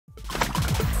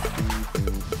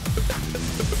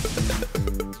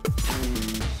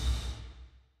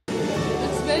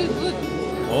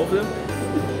吃，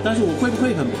但是我会不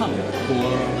会很胖？我。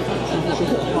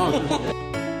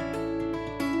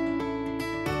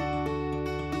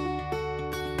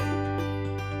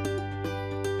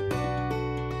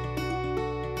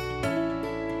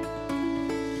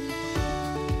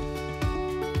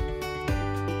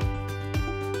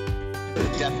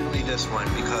Definitely this one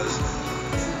because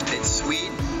it's sweet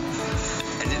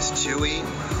and it's chewy,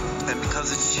 and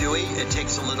because it's chewy, it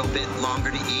takes a little bit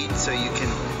longer to eat, so you can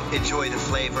enjoy the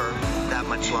flavor that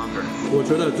much longer. 我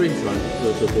觉得最喜欢的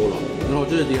是菠萝，然后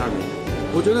这是第二名。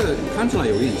我觉得看起来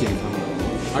有点健康，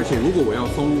而且如果我要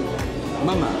送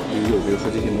妈妈旅游，比如说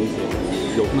这些东西，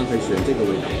有可能会选这个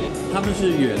味道。他们是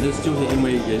远的，就是因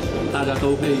为大家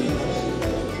都会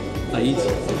在一起。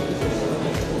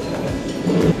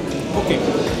Okay,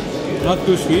 not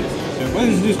too sweet.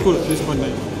 When is this good? This one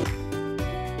night.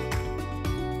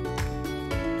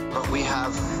 We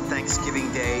have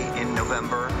Thanksgiving Day in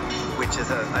November, which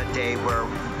is a day where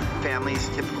families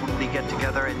typically get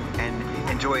together and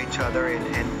enjoy each other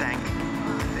and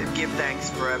give thanks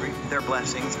for their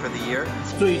blessings for the year.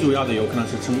 最主要的有可能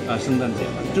是圣诞节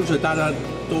嘛，就是大家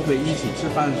都会一起吃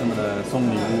饭什么的，送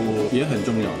礼物也很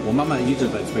重要。我妈妈一直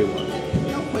在催我，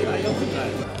要回来，要回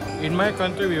来。In my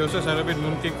country, we also celebrate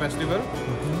Mooncake Festival.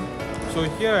 So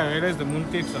here I realize the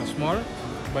mooncakes are small,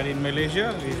 but in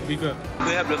Malaysia it's bigger.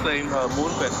 We have the same moon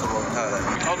festival in Thailand.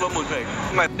 Also mooncake,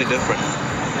 might be different,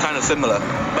 kind of similar,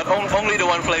 but only the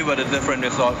one flavor that's different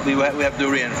is we have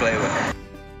durian flavor.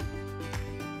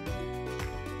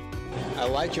 I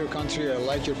like your country, I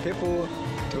like your people,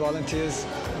 the volunteers,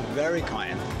 very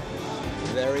kind,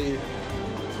 very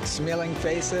smiling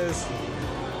faces.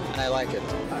 I like it.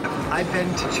 I've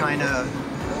been to China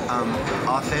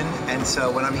often, and so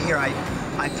when I'm here, I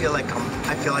feel like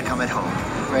I'm at home.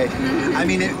 Right? I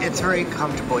mean, it's very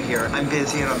comfortable here. I'm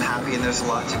busy and I'm happy, and there's a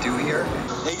lot to do here.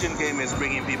 Asian game is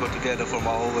bringing people together from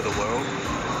all over the world,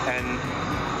 and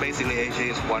basically Asia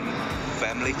is one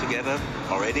family together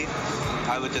already.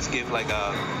 I would just give like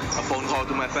a phone call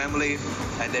to my family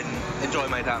and then enjoy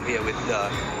my time here with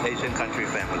the Asian country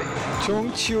family.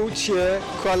 中秋节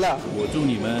快乐！我祝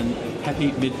你们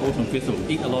Happy Mid-Autumn Festival,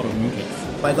 eat a lot of mooncakes.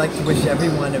 I'd like to wish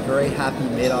everyone a very happy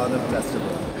Mid-Autumn Festival.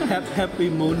 Happy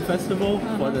Moon Festival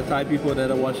for the Thai people that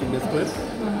are watching this clip.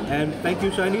 And thank you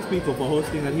Chinese people for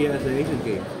hosting it here at the Asian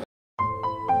Games.